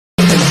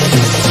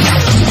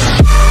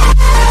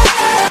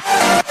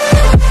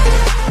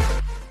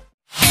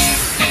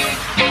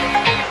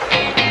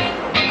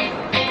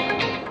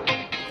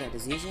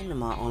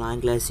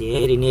class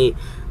ရဲ့ဒီနေ့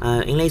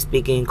English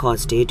speaking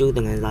course day 2သ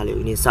င်ခန်းစာလေး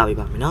ကိုဒီနေ့စပေး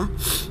ပါမယ်နော်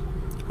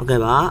ဟုတ်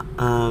ကဲ့ပါ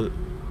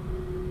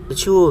တ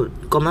ချို့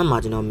comment မှာ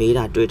ကျွန်တော်မေး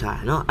တာတွေ့ထားတ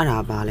ယ်နော်အဲ့ဒါ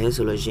ဘာလဲ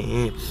ဆိုလို့ရှိရ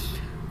င်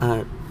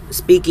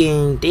speaking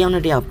တယောက်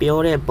နဲ့တယောက်ပြော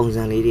တဲ့ပုံ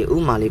စံလေးတွေဥ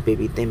မာလေးပေး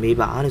ပြီးသင်ပေး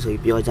ပါလို့ဆို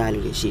ပြီးပြောကြ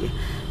လို့ရှိတယ်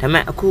ဒါပေ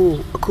မဲ့အ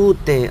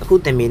ခု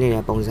သင်ပေးနေ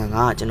တဲ့ပုံစံက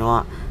ကျွန်တော်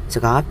ကစ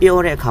ကားပြော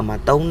တဲ့အခါမှာ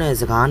သုံးတဲ့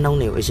စကားနှုန်း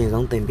တွေကိုအရင်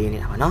ဆုံးသင်ပေးနေ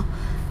တာပါနော်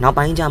နောက်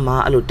ပိုင်းကျမှ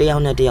အဲ့လိုတယော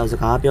က်နဲ့တယောက်စ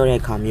ကားပြောတဲ့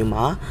အခါမျိုး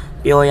မှာ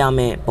ပြောရမ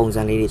ယ့်ပုံ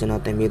စံလေးတွေကျွန်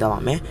တော်သင်ပေးသွားပါ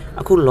မယ်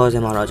အခုလောဆ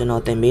ယ်မှာတော့ကျွန်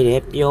တော်သင်ပေးတယ်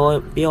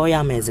ပြောရ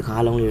မယ့်စ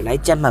ကားလုံးလေးကိုလို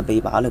က်ကြက်မှတ်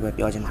ပေးပါလို့ပဲ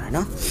ပြောချင်ပါတယ်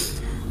နော်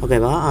ဟုတ်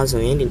ကဲ့ပါအဲ့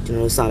ဆိုရင်ကျွန်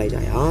တော်စလိုက်ကြ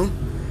ရအောင်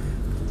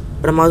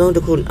ပထမဆုံးတ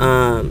စ်ခု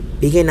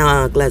beginner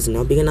class เน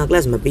าะ beginner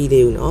class မပြီး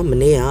သေးဘူးเนาะမ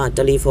နေ့က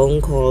telephone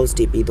calls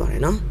တွေပြီးသွားတ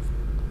ယ်เนาะ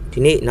ဒီ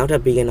နေ့နောက်ထ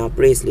ပ် beginner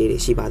phrase လေးတွေ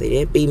ရှိပါသေးတ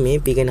ယ်ပြီးရင်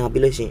beginner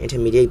ပြီးလို့ရှိရင်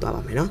intermediate သွား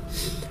ပါမယ်เนาะ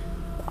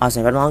အဲ့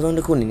ဆိုပထမဆုံးတ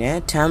စ်ခုအနေနဲ့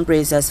 10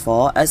 phrases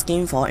for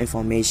asking for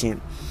information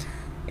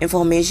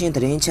သ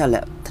တင်းချက်လ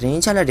က်တွေ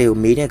ကို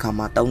မေးတဲ့အခါ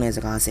မှာသုံးတဲ့စ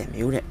ကား10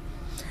မျိုးတဲ့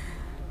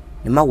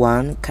Number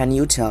 1 can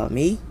you tell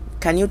me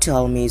ဆို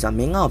တာမ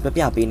င်းငါ့ကို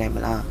ပြပေးနိုင်မ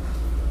လား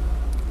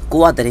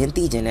ကိုကသတင်း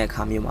သိကျင်တဲ့အ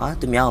ခါမျိုးမှာ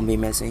သူများကို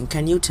မေးမယ်ဆိုရင်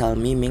can you tell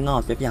me မင်းငါ့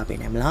ကိုပြပေး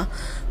နိုင်မလား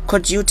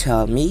could you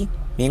tell me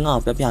မင်းငါ့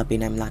ကိုပြပေး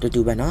နိုင်မလားတူ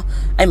တူပဲเนาะ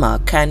အဲ့မှာ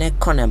can နဲ့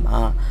could နဲ့မှာ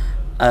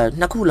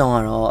နှစ်ခုလုံးက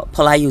တော့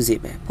polite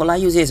usage ပဲ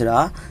polite usage ဆိုတာ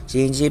ရ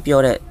င်းကြီးပြော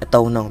တဲ့အ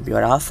သုံးအနှုန်းပြော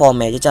တာ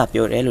formal ကြ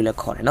ပြောတယ်လို့လည်း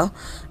ခေါ်တယ်เนาะ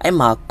အဲ့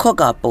မှာ could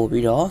ကပို့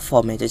ပြီးတော့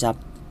formal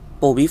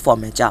ပို့ပြီး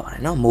formal ကြပါတ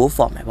ယ်เนาะ more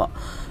formal ပေါ့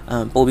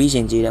ပို့ပြီးရ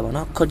င်းကြီးတယ်ပေါ့เน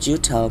าะ could you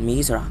tell me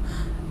ဆိုတာ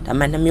ဒါ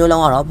မှနှစ်မျိုး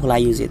လုံးကတော့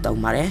polite usage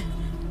သုံးပါတယ်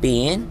ပြီး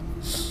ရင်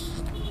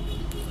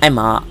အဲ့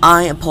မှာ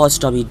I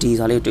apostrophe D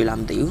ဆိုတာလေးတွေ့လား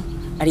မသိဘူး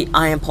အဲ့ဒီ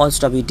I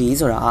apostrophe D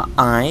ဆိုတာ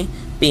I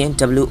ပြီးရင်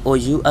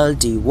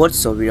WOULD word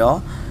ဆိုပြီးတော့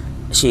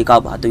အရှိကော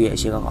က်ပါသူရဲ့အ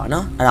ရှိကောက်ပါ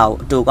နော်အဲ့ဒါကို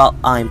အတူကောက်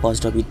I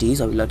apostrophe D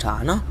ဆိုပြီးလောက်ထား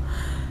တာနော်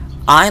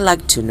I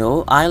like to know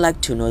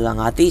ဆိုတာ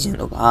ငါသိချင်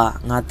လို့ပါ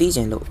ငါသိချ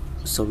င်လို့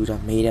ဆိုပြီး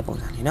တော့မေးတဲ့ပုံ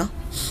စံလေးနော်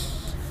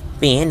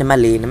ပြီးရင်နံပါ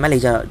တ်၄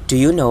ကျတော့ do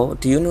you know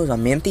ဆိုတာ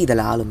မင်းသိသ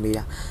လားလို့မေး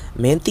တာ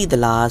မင်းသိသ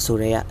လားဆို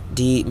တဲ့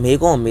ဒီမေး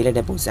ခွန်းကိုမေးလိုက်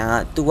တဲ့ပုံစံက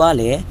तू က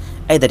လည်း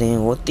အဲ့တဲ့တင်း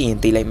ကိုသိရင်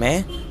သိလိုက်မယ်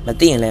မ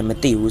သိရင်လည်းမ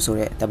သိဘူးဆို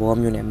တဲ့သဘော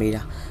မျိုးနဲ့မေး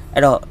တာ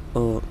အဲ့တော့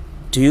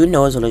do you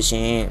know ဆိုလို့ရှိ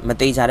ရင်မ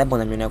သိကြတဲ့ပုံ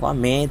စံမျိုးနဲ့ကွာ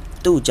မင်း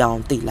သူ့အကြောင်း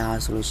သိလား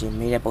ဆိုလို့ရှိရင်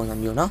မေးတဲ့ပုံစံ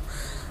မျိုးเนาะ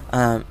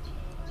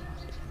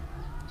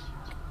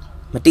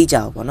မသိကြ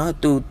ဘူးပေါ့เนาะ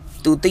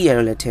तू သိရ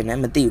လို့လည်းထင်တယ်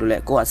မသိဘူးလို့လ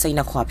ည်းကိုကစိတ်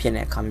နှခွဖြစ်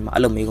နေတဲ့အခါမျိုးမှာ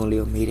အဲ့လိုမေးခွန်းလေး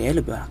ကိုမေးတယ်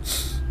လို့ပြောတာ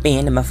ပြီးရ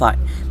င် number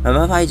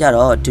 5ကျ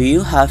တော့ do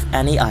you have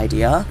any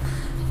idea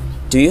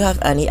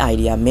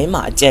မင်း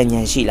မှာအကြံဉာ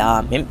ဏ်ရှိလား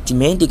မ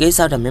င်းဒီကိစ္စ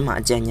တော့မင်းမှာ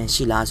အကြံဉာဏ်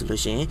ရှိလားဆို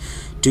လို့ရှိရင်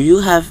do you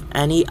have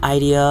any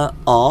idea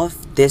of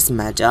this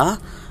matter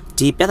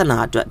ဒီပြဿနာ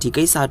အတွက်ဒီ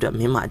ကိစ္စအတွက်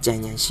မင်းမှာအကြံ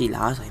ဉာဏ်ရှိ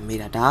လားဆိုရင်မေး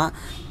တာဒါ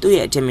သူ့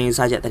ရဲ့အထင်မြင်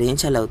စားချက်သတင်း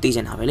ချက်လက်ကိုသိချ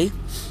င်တာပဲလေ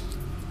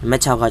နံပါ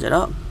တ်6ကကျ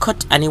တော့ could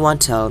anyone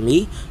tell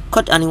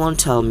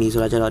me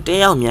ဆိုတာကျတော့တ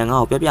ယောက်မြန်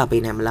ငါ့ကိုပြ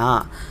ပေးနိုင်မ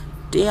လား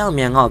တယောက်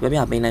မြန်ငါ့ကိုပြ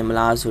ပေးနိုင်မ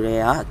လားဆိုတဲ့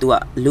က तू က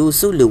လူ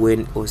စုလူဝေး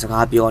ဟိုစ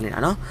ကားပြောနေတာ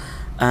เนาะ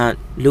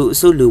လူ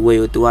စုလူဝေး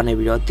ကို तू ကနေ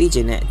ပြီးတော့သိချ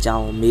င်တဲ့အကြော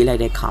င်းကိုမေးလို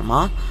က်တဲ့ခါ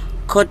မှာ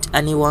could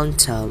anyone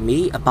tell me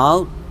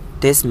about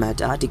this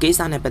matter ဒီကိစ္စ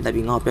နဲ့ပတ်သက်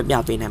ပြီးငါ့ကိုပြ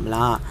ပေးနိုင်မ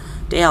လား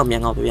တယောက်မြ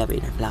န်ငါ့ကိုပြ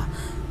ပေးနိုင်မလား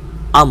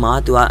အောက်မှာ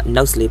तू က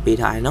notes လေးပေး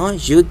ထားတယ်เนาะ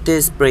use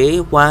this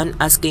phrase when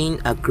asking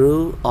a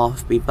group of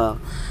people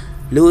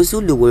လူစု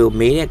လူဝေးကို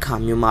မေးတဲ့ခါ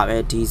မျိုးမှာပဲ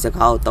ဒီစ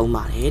ကားကိုသုံး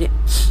ပါတယ်တဲ့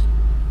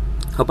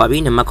ဟုတ်ပါပြီ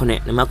နံပါတ်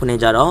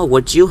9ကျတော့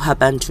what you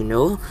happen to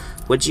know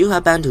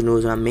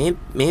ဆိုတာမ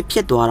င်းဖြ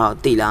စ်သွားတာ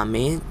သိလားမ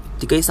င်း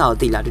ဒီကိစ္စကို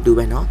သိလားတူတူ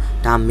ပဲเนาะ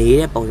ဒါမေး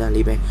တဲ့ပုံစံ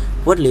လေးပဲ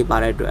what လေးပါ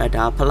တဲ့အတွက်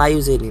ဒါ polite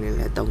usage အနေနဲ့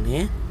လည်းသုံးတ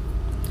ယ်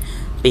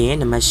ပြီးရင်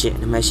နံပါတ်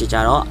8ကျ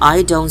တော့ I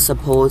don't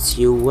suppose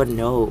you would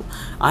know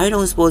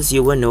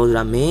ဆို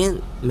တာမ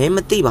င်းမ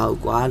သိပါ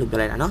ဘူးကွာလို့ပြော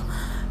လိုက်တာเนาะ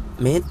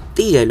မင်း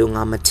သိတယ်လို့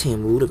ငါမထင်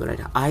ဘူးလို့ပြောလို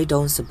က်တာ I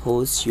don't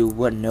suppose you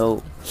would know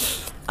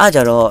အဲ့ကြ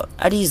တော့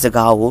အဲ့ဒီစ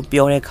ကားကို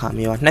ပြောတဲ့ခါ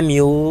မျိုးနှစ်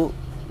မျိုး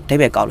အဓိပ္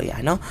ပာယ်ကောက်လို့ရတ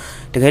ယ်เนาะ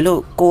တကယ်လို့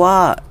ကိုက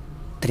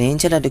သတင်း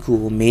ချက်လက်တစ်ခု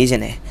ကိုမေးချ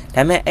င်တယ်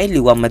ဒါပေမဲ့အဲ့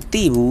လူကမ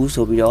သိဘူး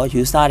ဆိုပြီးတော့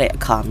ယူဆတဲ့အ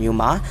ခါမျိုး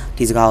မှာ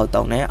ဒီစကားကို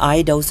သုံးတယ် I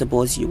don't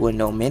suppose you would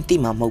know မင်းသိ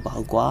မှာမဟုတ်ပါ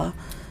ဘူးကွာ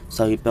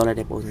ဆိုပြီးပြောလိုက်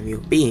တဲ့ပုံစံ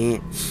မျိုးပြီးရင်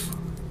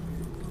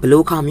ဘ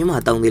လို့ခါမျိုးမှာ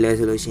သုံးသေးလဲ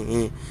ဆိုလို့ရှိရ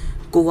င်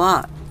ကိုက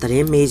သတ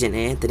င်းမေးချင်တ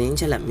ယ်သတင်း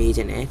ချက်လက်မေးချ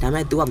င်တယ်ဒါပေ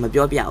မဲ့ तू ကမ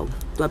ပြောပြဘူး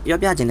तू ကပြော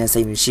ပြချင်တဲ့စိ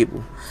တ်မရှိ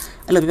ဘူး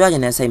အဲ့လိုပြောပြချ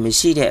င်တဲ့စိတ်မ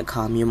ရှိတဲ့အ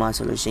ခါမျိုးမှာ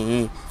ဆိုလို့ရှိရ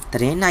င်သ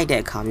တင်းနှိုက်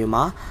တဲ့အခါမျိုး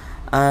မှာ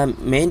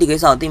မင်းဒီကိ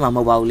စ္စကိုသိမှာမ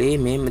ဟုတ်ပါဘူးလေ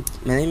မင်း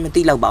မ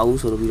သိလောက်ပါဘူး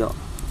ဆိုလို့ပြီးတော့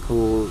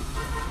ဟို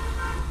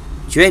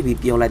ရွေးပြီး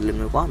ပြောလိုက်တယ်လို့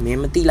မျိုးကွာမင်း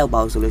မသိလောက်ပါ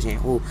ဘူးဆိုလို့ရှိရ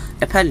င်ဟို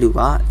တစ်ဖက်လူက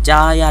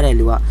ကြားရတဲ့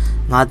လူက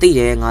ငါသိ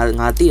တယ်ငါ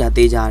သိတာ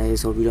သိကြတယ်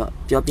ဆိုပြီးတော့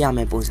ပြောပြ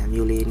မဲ့ပုံစံ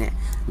မျိုးလေးနဲ့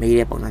မေး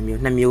တဲ့ပုံစံမျိုး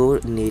နှစ်မျိုး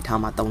အနေထား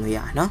မှာသုံးလို့ရ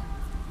တယ်နော်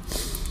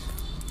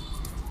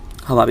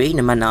ဟုတ်ပါပြီ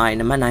နံပါတ်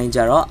9ကျ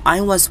တော့ I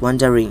was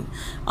wondering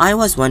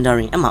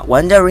အဲ့မှာ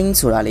wondering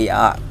ဆိုတာလေးက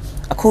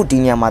အခုဒီ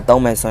ညမှာ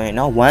သုံးမယ်ဆိုရင်เ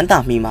นาะဝမ်းသာ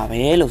မိမှာ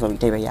ပဲလို့ဆိုပြီး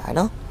အဓိပ္ပာယ်ရတယ်เ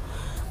นาะ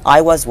I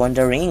was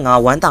wondering ငါ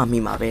ဝမ်းသာမိ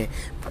မှာပဲ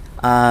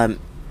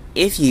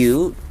if you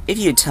if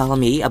you tell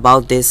me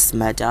about this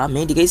matter,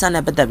 me the case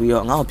na pata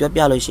biyo nga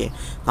pyo lo shin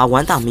nga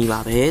wanta mi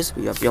ba be so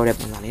biyo pyo de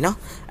pon sa le no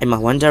ai ma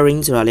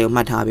wondering so da le ko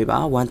mat tha pi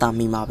ba wanta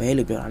mi ma be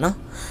lo pyo da no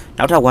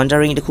နောက်ထပ်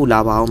wondering တစ်ခုလာ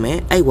ပါအောင်မယ်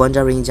အဲ့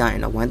wondering ကြရင်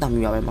တော့wanta mi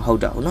ba be မဟုတ်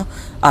တော့ဘူးเนาะ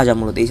အားကြောင့်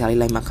မလို့တေချာလေး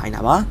လိုက်မှတ်ခိုင်း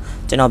တာပါ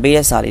ကျွန်တော်ပေး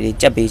တဲ့စာလေးတွေ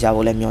ကြက်ပေးကြ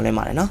ဖို့လည်းမျှော်လင့်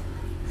ပါတယ်เนาะ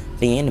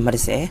ပြီးရင်နံပါ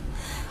တ်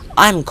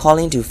10 I'm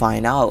calling to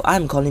find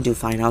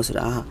outဆို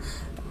တာ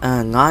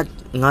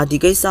ငါဒီ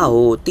ကိစ္စ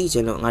ကိုသိချ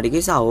င်လို့ငါဒီကိ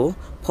စ္စကို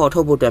ဖော်ထု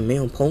တ်ဖို့အတွက်မ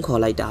င်းကိုဖုန်းခေါ်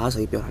လိုက်တာ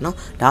ဆိုပြီးပြောတာเนาะ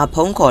ဒါ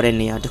ဖုန်းခေါ်တဲ့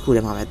နေရာတစ်ခုတ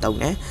ည်းမှာပဲတုံး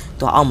တယ်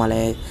သူအောက်မှာလ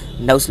ည်း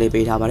notes လေး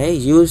ပေးထားပါတယ်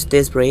use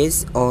this phrase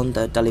on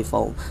the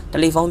telephone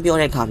ပြော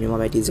တဲ့အခါမျိုးမှာ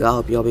ပဲဒီစကား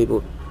ကိုပြောပေး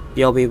ဖို့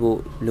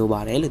လိုပါ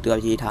တယ်လို့သူက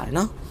ရေးထားတယ်เ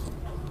นาะ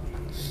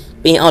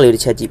ပြီးအောက်လေးတ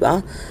စ်ချက်ကြည့်ပါ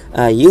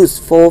use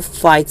 4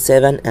 5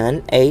 7 and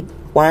 8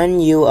 when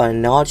you are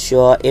not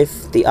sure if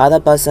the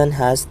other person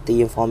has the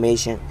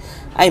information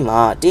အဲ့မှာ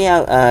တ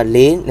ရား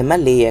4နံပါ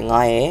တ်4ရဲ့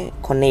5ရဲ့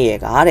9ရဲ့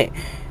ကတဲ့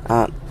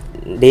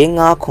4 5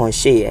 9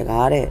 8ရဲ့က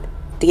တဲ့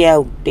တ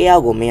ယော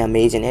က်ကိုမင်းက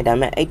မေးချင်တယ်ဒါပေ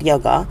မဲ့အဲ့တယော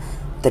က်က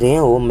သတ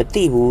င်းကိုမ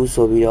သိဘူး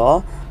ဆိုပြီးတော့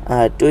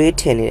တွေး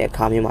ထင်နေတဲ့အ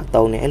ခါမျိုးမှာ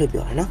တုံးတယ်လို့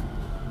ပြောတယ်နော်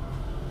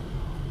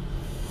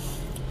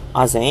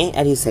အဲ့ဆိုရင်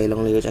အဲ့ဒီစိတ်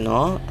လုံးလေးကိုကျွန်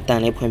တော်အတန်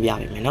လေးဖွင့်ပြ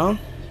ပေးမယ်နော်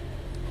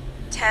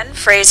 10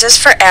 phrases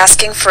for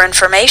asking for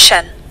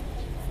information.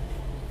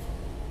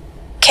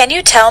 Can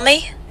you tell me?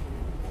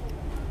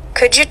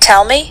 Could you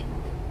tell me?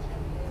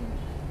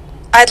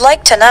 I'd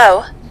like to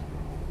know.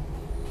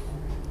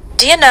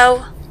 Do you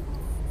know?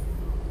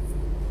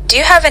 Do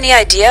you have any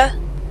idea?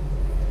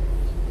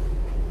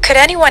 Could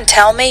anyone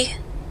tell me?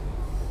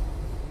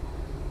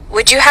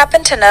 Would you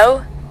happen to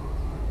know?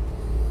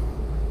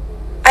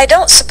 I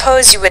don't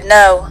suppose you would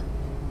know.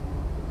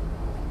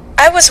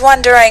 I was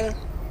wondering.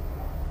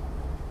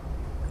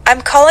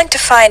 I'm calling to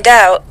find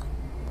out.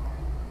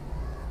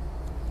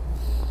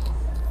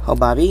 ဟုတ်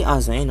ပါပြီ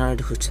အဲ့ဆိုရင်နောက်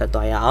တစ်ခုချက်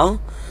သွားရအောင်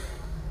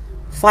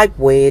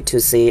 5 way to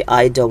say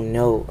I don't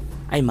know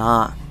အဲ့မှာ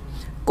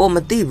ကိုမ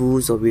သိ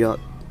ဘူးဆိုပြီးတော့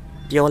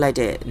ပြောလိုက်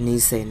တဲ့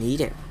နီးစင်နီး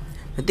တဲ့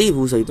မသိ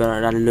ဘူးဆိုပြီးပြောတာ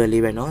ဒါလွယ်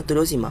လေးပဲเนาะသူ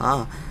တို့စီမှာ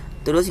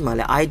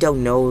လည်း I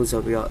don't know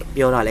ဆိုပြီးတော့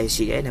ပြောတာလည်း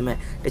ရှိတယ်ဒါပေမဲ့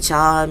တ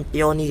ခြား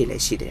ပြောနည်းတွေလ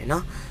ည်းရှိတယ်เนา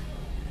ะ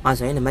အဲ့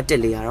ဆိုရင်နံပါတ်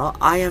1လေးကတော့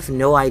I have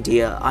no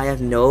idea I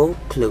have no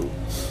clue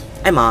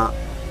အဲ့မှာ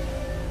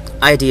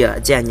idea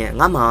အကြံဉာဏ်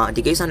ငါမှ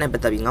ဒီကိစ္စနဲ့ပ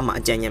တ်သက်ပြီးငါမှ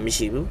အကြံဉာဏ်မ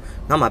ရှိဘူး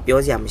ငါမှပြော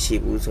စရာမရှိ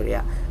ဘူးဆို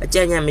တော့အ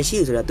ကြံဉာဏ်မရှိ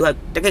ဘူးဆိုတော့ तू က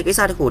တကယ်ကိစ္စ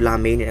တစ်ခုလာ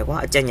မေးနေတယ်ကွာ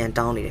အကြံဉာဏ်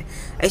တောင်းနေတယ်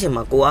အဲ့ချိန်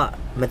မှာကိုက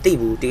မသိ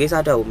ဘူးဒီကိစ္စ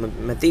တော့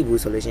မသိဘူး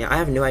ဆိုလို့ရှိရင် I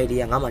have no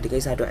idea ငါမှဒီကိ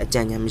စ္စတော့အ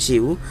ကြံဉာဏ်မရှိ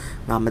ဘူး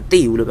ငါမသိ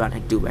ဘူးလို့ပြောတ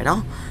ယ်တူပဲเนาะ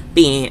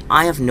ပြီးရင်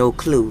I have no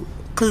clue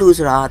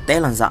ဆိုတာတဲ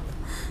လွန်စ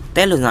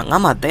ငါ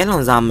မှတဲလွ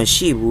န်စမ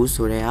ရှိဘူး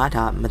ဆိုတဲ့ဟာ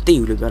ဒါမသိ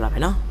ဘူးလို့ပြောတာပဲ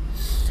เนาะ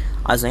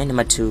အဲ့ဆိုရင်နံ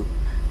ပါတ်2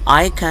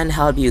 I can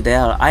help you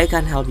there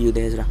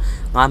ဆိုတာ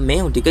ငါမ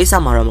င်းကိုဒီကိစ္စ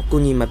မှာတော့ကူ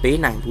ညီမပေး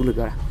နိုင်ဘူးလို့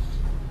ပြောတာ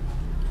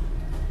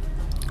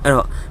အဲ့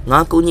တော့ငါ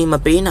ကူညီမ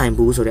ပေးနိုင်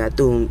ဘူးဆိုတော့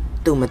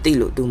तू မသိ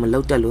လို့ तू မလု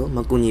ပ်တတ်လို့မ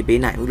ကူညီပေး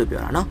နိုင်ဘူးလို့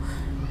ပြောတာเนาะ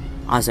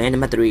အဲ့ဆိုရင်နံ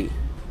ပါတ်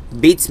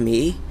3 beats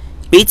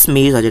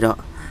me ဆိုတော့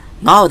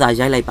ငါ့ကိုသာ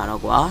ရိုက်လိုက်ပါ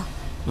တော့ကွာ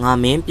ငါ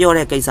မင်းပြော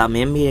တဲ့ကိစ္စမ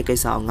င်းမေးတဲ့ကိ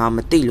စ္စကိုငါမ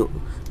သိလို့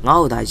ငါ့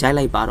ကိုသာရိုက်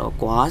လိုက်ပါတော့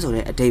ကွာဆို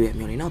တဲ့အဓိပ္ပာယ်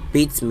မျိုးလေးเนาะ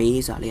beats me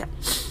ဆိုတာလေ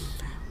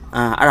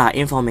အဲ့ဒါ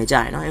informal ကြတ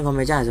ယ်เนาะ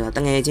informal ကြတယ်ဆိုတာတ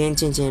ငယ်ချ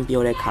င်း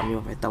ပြောတဲ့ခါ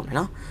မျိုးပဲတုံးတယ်เ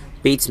นาะ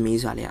beats me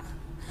ဆိုတာလေ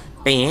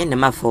ပြီးရင်နံ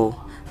ပါတ်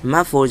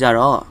4ကြ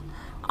တော့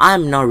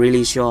I'm not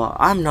really sure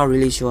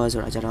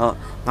ဆိုတာကြတော့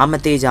ငါမ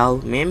သေးကြဘူး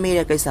မင်းမေး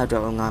တဲ့ကိစ္စ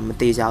တော့ငါမ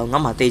သေးကြဘူးငါ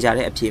မှသေကြ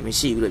တဲ့အဖြေမ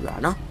ရှိဘူးလို့ပြော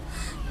တာเนาะ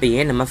ပြီးရ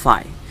င်နံပါတ်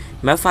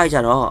5ကြ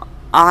တော့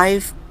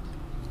I've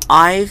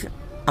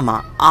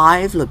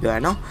လို့ပြောရ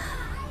เนาะ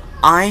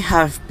I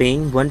have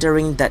been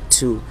wondering that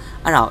too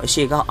အဲ့ဒါကိုအ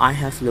ရှိကောက် I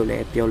have လို့လ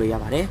ည်းပြောလို့ရ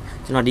ပါတယ်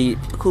ကျွန်တော်ဒီ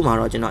အခုမှာ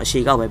တော့ကျွန်တော်အရှိ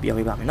ကောက်ပဲပြော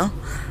ပြပါမယ်เนาะ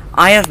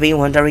I have been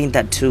wondering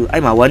that too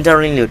အဲ့မှာ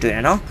wondering လို့တွေ့ရ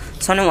နော်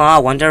ဆောင်း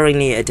တော့ wondering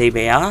ရဲ့အဓိပ္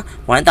ပာယ်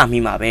ကဝမ်းသာမိ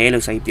မှာပဲ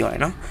လို့ဆိုပြီးပြောရ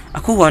နော်အ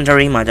ခု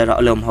wondering မှာကျတော့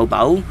အလုံးမဟုတ်ပါ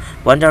ဘူး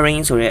wondering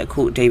ဆိုတဲ့အ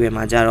ခုအဓိပ္ပာယ်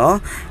မှာကျတော့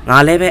ငါ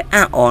လည်းပဲ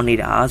အံ့ဩနေ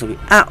တာဆိုပြီး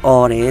အံ့ဩ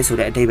တယ်ဆို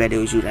တဲ့အဓိပ္ပာယ်လေး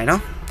ကိုယူလိုက်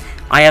နော်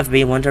I have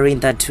been wondering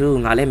that too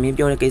ငါလည်းမင်း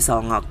ပြောတဲ့ကိစ္စ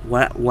ကိုငါ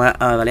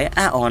လည်း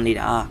အံ့ဩနေ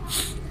တာ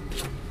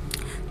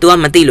तू က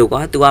မသိလို့ကွာ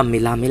तू က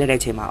မေးလိုက်တဲ့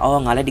အချိန်မှာ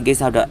အော်ငါလည်းဒီကိစ္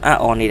စတော့အံ့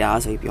ဩနေတာ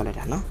ဆိုပြီးပြောလိုက်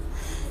တာနော်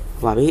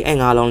ဟုတ်ပါပြီအဲ့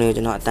ငါလုံးလေးကို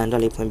ကျွန်တော်အတန်တ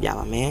က်လေးဖွင့်ပြ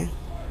ပါမယ်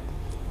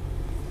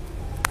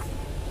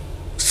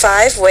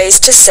 5 ways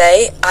to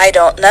say I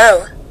don't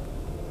know.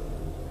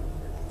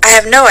 I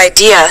have no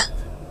idea.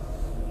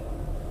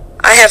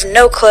 I have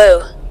no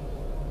clue.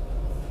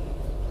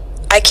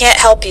 I can't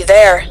help you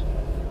there.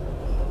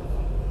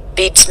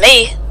 Beats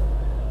me.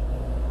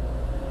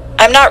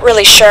 I'm not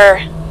really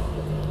sure.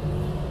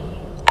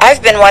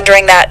 I've been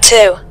wondering that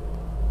too.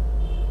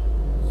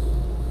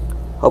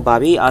 ဟုတ်ပါ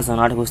ပြီအားစ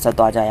နာတစ်ခုဆက်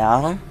သွားကြရအော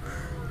င်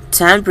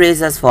 10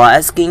 phrases for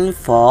asking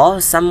for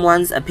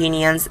someone's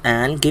opinions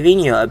and giving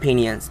your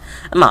opinions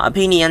အမှ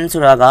opinion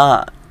ဆိုတာက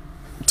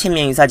ထင်မြ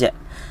င်ယူဆချက်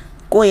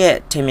ကိုယ့်ရဲ့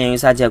ထင်မြင်ယူ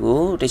ဆချက်ကို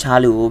တခြား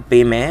လူကို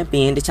ပေးမယ်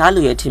ပြီးရင်တခြားလူ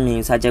ရဲ့ထင်မြင်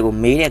ယူဆချက်ကို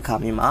မေးတဲ့အခါ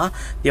မျိုးမှာ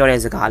ပြောတဲ့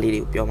စကားလေး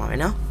တွေကိုပြောပါမယ်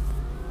နော်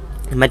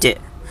နံပါတ်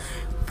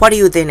1 what do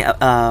you think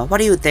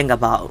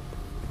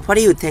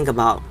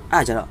about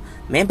အဲ့ကြတော့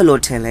မင်းဘယ်လို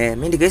ထင်လဲ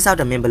မင်းဒီကိစ္စ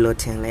တော့မင်းဘယ်လို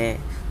ထင်လဲ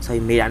So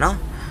you made no.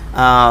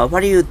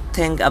 What do you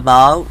think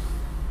about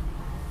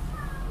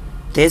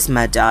this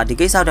matter? The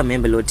case out of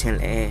main below 10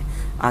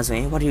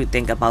 what do you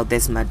think about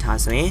this matter?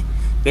 So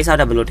case out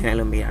of below 10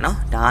 no.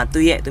 Da to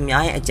yet to me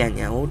I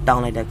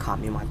down like the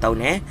calm you down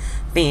there.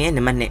 Being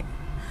the money.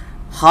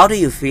 How do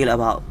you feel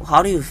about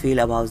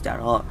that?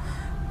 Or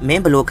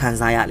main below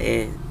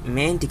Kanzayale,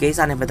 main the case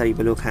I never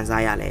below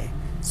Kanzayale.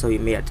 So you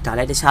made a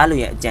let the shallow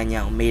yet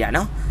Janya made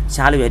no.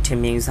 Shallow yet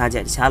Timing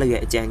Sajat, shallow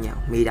yet Janya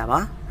made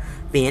a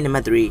being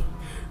number 3.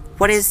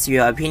 What is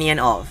your opinion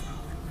of?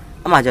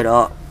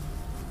 Amajaro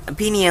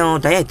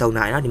opinion diet don't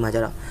I not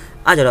imagine.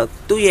 Ajaro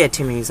 2 year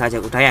Timing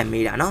Sajat Diane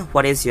made no.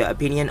 What is your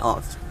opinion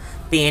of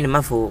being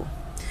number 4?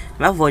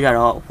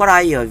 What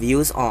are your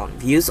views on?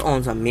 Views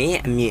on some me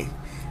and me.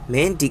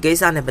 Main the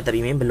case I never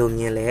be below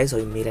me so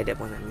you made a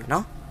point,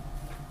 no?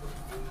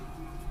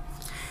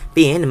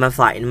 Being number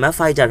 5,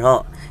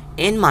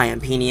 in my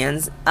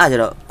opinions,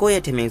 Ajaro, go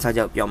yet Timing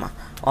Sajat Yoma.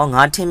 Or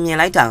not Timmy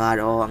like that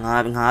or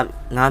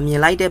not me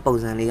like the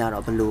Ponzali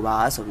or below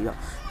bars of your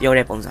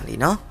Ponzali,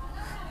 no?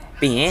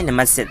 Being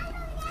number 6.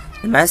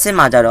 Massive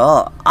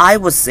Majaro, I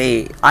would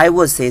say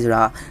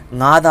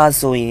Nada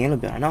so in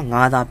no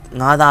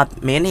Nada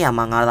many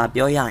among other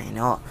Pioya,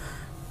 no.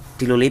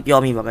 Tilly Pio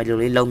me, but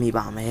Lily love me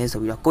by me, so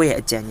we are quite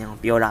a genuine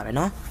Pio,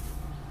 no?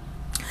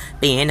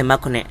 Being the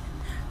Macone.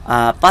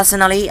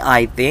 Personally,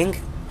 I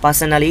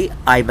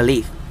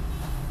believe.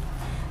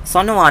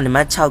 Sono one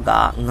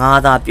Machaga,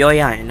 Nada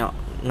Pioya, no.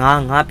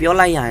 Nga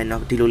Piola, no.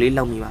 Tilly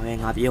love me by me,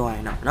 Pio,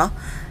 no?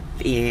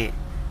 Being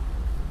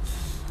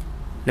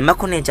the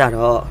Macone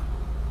Jaro.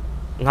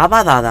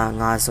 Ngabada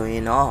nga so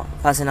yin no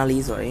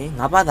personally sorry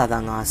ngabada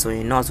nga so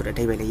yin no ဆိုတဲ့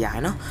table လေးရရ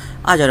နော်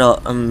အဲ့ကြတော့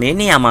မင်း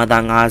နေရာမှာဒါ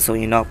ငါဆို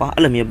ရင်တော့ကွာ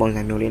အဲ့လိုမျိုးပုံ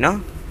စံမျိုးလေးနော်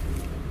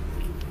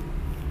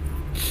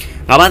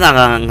ငါဘာသာက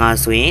ငါ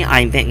ဆိုရင်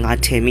I think ငါ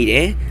ထင်မိတ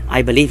ယ် I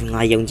believe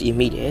ငါယုံကြည်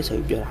မိတယ်ဆို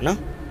ပြီးပြောတာနော်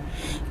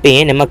ပြီးရ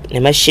င်နံပါတ်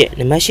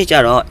8ကျ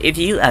တော့ if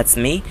you ask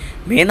me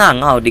မင်းသား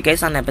ငါ့ကိုဒီကိစ္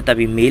စနဲ့ပတ်သက်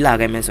ပြီးမေးလာ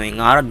ခဲ့မယ်ဆိုရင်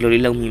ငါတော့ဒီလို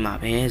လေးလုပ်မိမှာ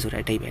ပဲဆို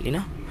တဲ့ table လေး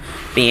နော်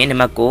ပြီးရင်နံ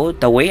ပါတ်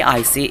9 the way I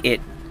see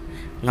it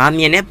ငါ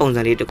မြင်တဲ့ပုံ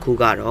စံလေးတစ်ခု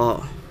ကတော့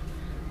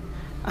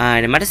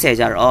နံပါတ်10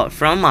ကျတော့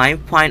from my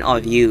point of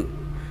view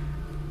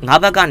ငါ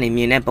ဘက်ကနေ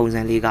မြင်တဲ့ပုံ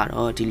စံလေးက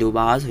တော့ဒီလို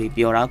ပါဆိုပြီး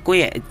ပြောတာကို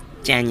ယ့်ရဲ့အ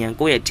ကြံဉာဏ်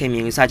ကိုယ့်ရဲ့ထင်မြ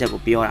င်စချက်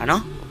ကိုပြောတာ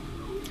နော်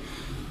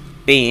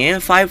ပြီးရင်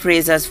 5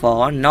 phrases for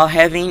not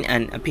having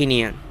an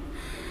opinion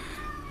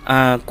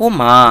ကို့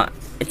မှာ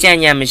အကြံ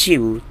ဉာဏ်မရှိ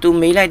ဘူးသူ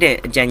မေးလိုက်တဲ့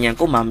အကြံဉာဏ်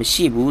ကို့မှာမ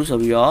ရှိဘူးဆို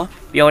ပြီးတော့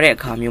ပြောတဲ့အ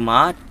ခါမျိုးမှာ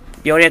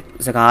ပြောတဲ့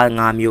စကား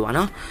5မျိုးပါ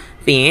နော်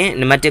ပြီးရင်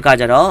နံပါတ်1က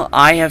ကျတော့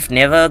I have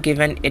never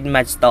given it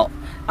much thought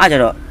အဲ့ကြ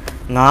တော့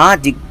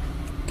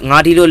ငါ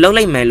ဒီလိုလှုပ်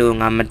လိုက်မယ်လို့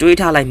ငါမတွေး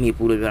ထားလိုက်မိ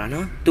ဘူးလို့ပြောတာ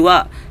နော် तू က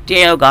တ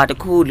ယောက်ကတ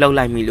ခုလှုပ်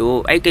လိုက်မိလို့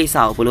အဲ့ကိစ္စ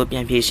ကိုဘယ်လိုပြ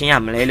န်ဖြေရှင်းရ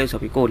မလဲလို့ဆို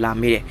ပြီးကိုလာ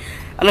မေးတယ်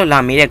အဲ့လိုလာ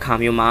မေးတဲ့ခါ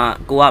မျိုးမှာ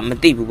ကိုကမ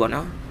သိဘူးပေါ့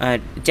နော်အ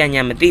ကြံဉာ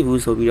ဏ်မသိ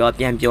ဘူးဆိုပြီးတော့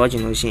ပြန်ပြောချ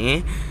င်လို့ရှိရင်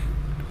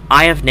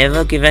I have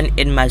never given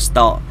it much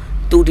thought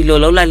သူဒီလို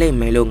လှုပ်လိုက်လိမ့်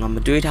မယ်လို့ငါမ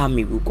တွေးထား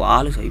မိဘူးကွာ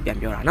လို့ဆိုပြီးပြန်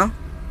ပြောတာနော်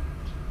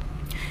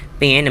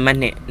ပြီးရင်နံပါတ်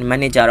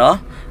2ကျတော့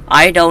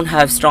I don't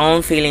have strong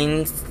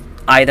feelings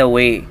either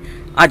way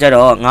အဲ့ကြ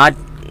တော့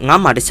ငါ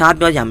မှာတခြား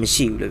ပြောစရာမ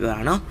ရှိဘူးလို့ပြော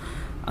တာနော်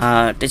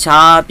တ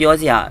ခြားပြော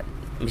စရာ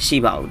မရှိ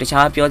ပါဘူးတ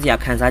ခြားပြောစရာ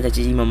ခံစားချက်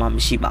ကြီးမားမားမ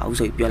ရှိပါဘူး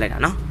ဆိုပြီးပြောလိုက်တာ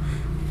နော်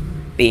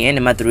ပြီးရင်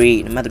နံပါတ်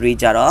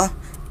3ကျတော့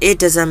it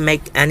doesn't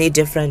make any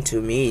difference to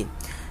me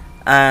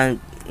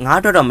ငါ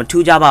တော့မ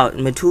ထူးခြား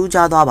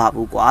သွားပါ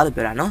ဘူးကွာလို့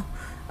ပြောတာနော်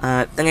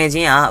တကယ်ချ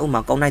င်းကဥမာ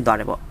ကောင်းလိုက်သွား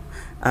တယ်ပေါ့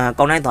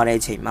ကောင်းလိုက်သွားတဲ့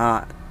အချိန်မှာ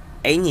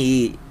အင်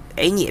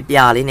ကြီးအ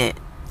ပြာလေးနဲ့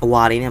အ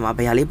ဝါလေးနဲ့မှာဘ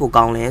ယ်ဟာလေးပို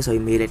ကောင်းလဲဆို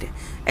ပြီးမေးလိုက်တယ်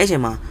အဲ့ချိ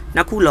န်မှာ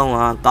နှစ်ခုလုံးက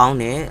ကောင်း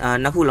တယ်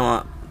နှစ်ခုလုံးက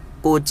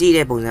ကိုကြည့်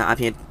တဲ့ပုံစံအ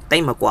ပြင်တိ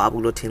တ်မကွာ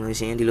ဘူးလို့ထင်လို့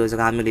ရှိရင်ဒီလိုစ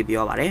ကားမျိုးလေး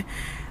ပြောပါတယ်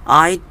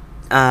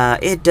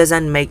it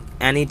doesn't make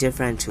any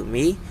difference to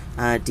me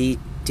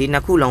ဒီနှ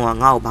စ်ခုလုံးက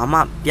ငါ့ကိုဘာမှ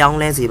ပြောင်း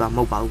လဲစေပါမ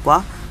ဟုတ်ပါဘူးကွာ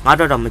ငါ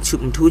တော့မ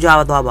ထူးခြား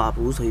သွားပါ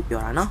ဘူးဆိုပြီး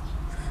ပြောတာနော်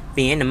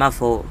ပြီးရင်နံပါတ်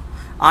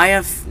4 I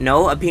have no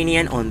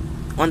opinion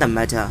on the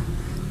matter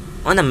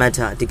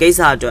ဒီကိစ္စ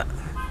အတွက်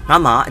ငါ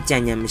မှအကြံ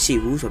ဉာဏ်မရှိ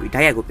ဘူးဆိုပြီးဓာ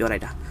တ်ရိုက်ကိုပြောလို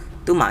က်တာ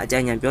သူ့မှာအကြံ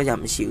ဉာဏ်ပြောကြ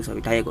မရှိဘူးဆို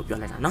ပြီးဓာတ်ရိုက်ကိုပြော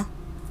လိုက်တာနော်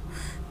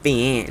ပြီး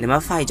ရင်နံပါ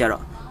တ်5ကျ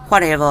တော့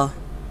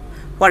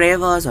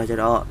whatever ဆို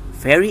တော့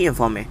very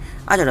informal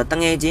အဲ့ကျတော့တ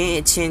ငယ်ချင်း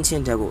အချ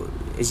င်းတက်ကို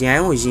အရန်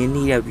ကိုရင်း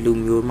နှီးတဲ့လူ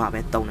မျိုးမှာပဲ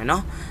တုံးတယ်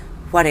နော်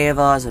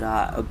whatever ဆိုတာ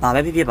ဘာပဲ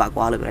ဖြစ်ပါ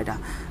ကွာလို့ပြောလိုက်တာ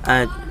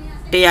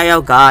တရားရော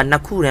က်ကနှ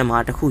စ်ခုထဲမှာ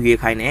တစ်ခုရွေး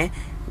ခိုင်းတယ်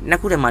နှစ်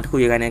ခုထဲမှာတစ်ခု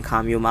ရွေးခိုင်းတဲ့ခါ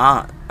မျိုးမှာ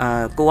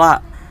ကိုက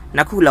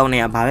နှစ်ခုလုံး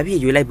နဲ့ဘာပဲဖြစ်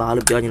ရွေးလိုက်ပါ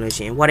လို့ပြောချင်လို့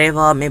ရှိရင်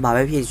whatever မင်းဘာ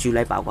ပဲဖြစ်ယူ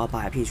လိုက်ပါကွာ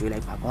ဘာဖြစ်ရွေးလို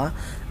က်ပါကွာ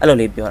အဲ့လို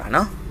လေးပြောတာ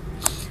နော်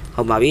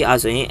ဟုတ်ပါပြီအဲ့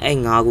ဆိုရင်အဲ့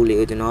5ခုလေး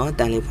ကိုကျွန်တော်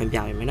တန်လေးဖွင့်ပြ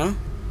ပေးမယ်နော်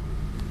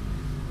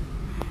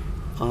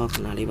ခ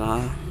ဏလေးပါ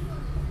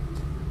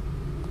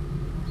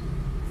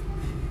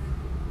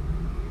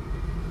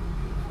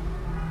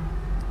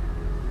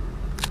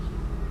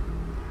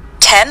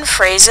 10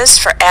 phrases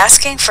for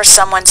asking for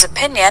someone's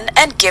opinion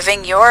and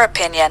giving your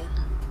opinion.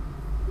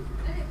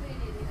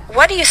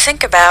 What do you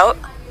think about?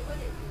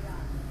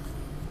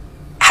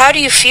 How do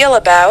you feel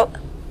about?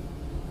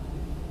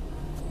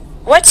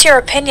 What's your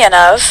opinion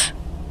of?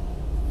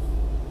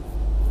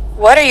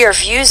 What are your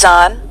views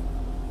on?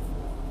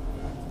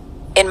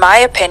 In my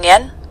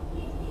opinion,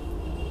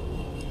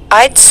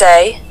 I'd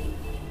say,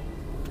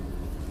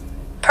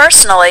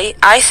 personally,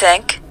 I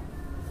think,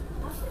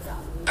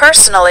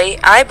 personally,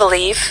 I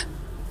believe.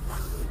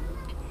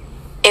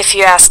 If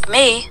you ask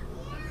me,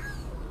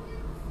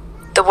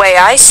 the way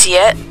I see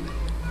it,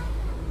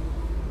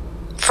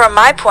 from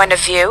my point of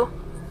view,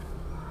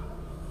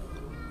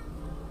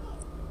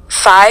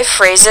 5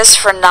 phrases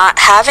for not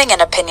having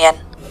an opinion.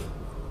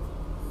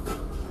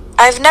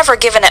 I've never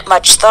given it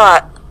much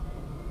thought.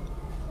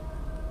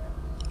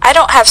 I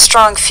don't have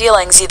strong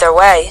feelings either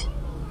way.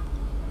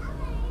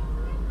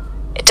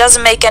 It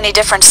doesn't make any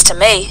difference to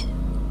me.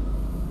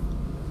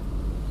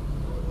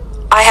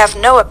 I have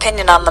no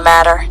opinion on the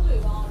matter.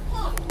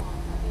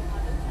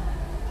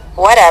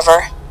 Whatever.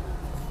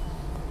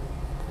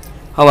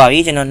 ဟုတ်ပါပြီ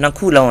ကျွန်တော်နှစ်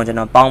ခုလုံးကိုကျွန်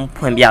တော်ပေါင်း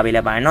ဖွင့်ပြပေး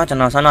လိုက်ပါတယ်เนาะကျွန်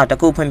တော်ဆောင်းတော့တစ်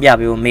ခုဖွင့်ပြ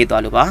ပေးဖို့မေ့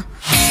သွားလို့ပါ